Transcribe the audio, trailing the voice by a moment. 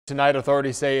Tonight,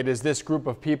 authorities say it is this group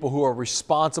of people who are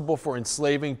responsible for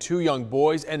enslaving 2 young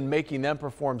boys and making them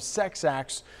perform sex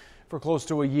acts for close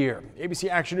to a year. ABC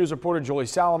Action News reporter Julie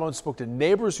Salomon spoke to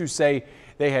neighbors who say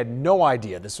they had no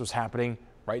idea this was happening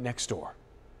right next door.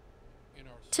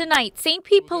 Tonight, St.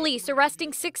 Pete Police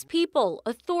arresting 6 people,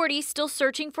 authorities still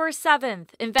searching for a 7th.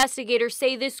 Investigators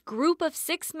say this group of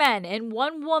 6 men and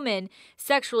 1 woman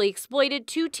sexually exploited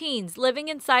 2 teens living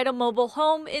inside a mobile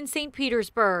home in St.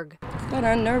 Petersburg. It's kind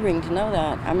of unnerving to know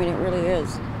that. I mean, it really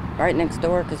is. Right next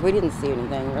door, because we didn't see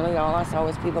anything. Really, all I saw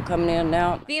was people coming in and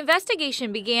out. The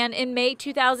investigation began in May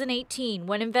 2018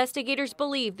 when investigators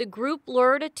believe the group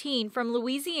lured a teen from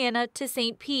Louisiana to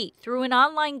St. Pete through an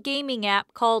online gaming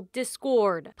app called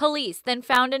Discord. Police then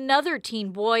found another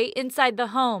teen boy inside the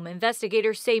home.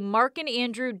 Investigators say Mark and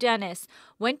Andrew Dennis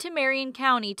went to Marion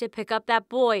County to pick up that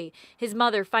boy, his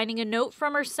mother finding a note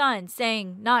from her son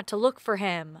saying not to look for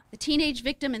him. The teenage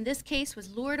victim in this case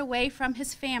was lured away from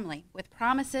his family with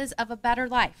promises of a better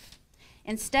life.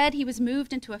 Instead, he was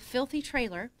moved into a filthy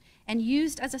trailer and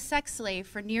used as a sex slave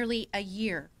for nearly a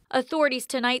year. Authorities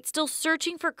tonight still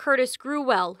searching for Curtis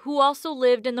Gruwell, who also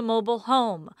lived in the mobile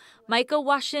home. Micah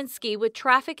Washinsky with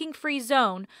Trafficking Free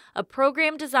Zone, a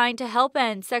program designed to help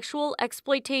end sexual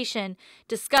exploitation,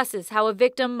 discusses how a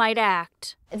victim might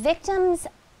act. Victims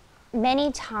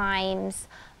many times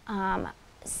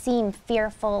seem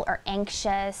fearful or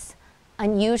anxious,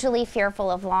 unusually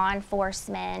fearful of law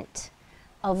enforcement,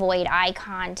 avoid eye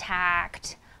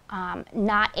contact,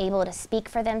 not able to speak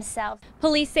for themselves.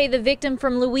 Police say the victim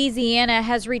from Louisiana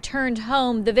has returned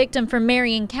home. The victim from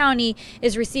Marion County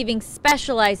is receiving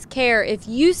specialized care. If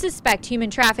you suspect human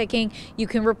trafficking, you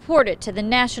can report it to the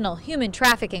National Human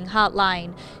Trafficking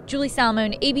Hotline. Julie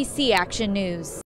Salomon, ABC Action News.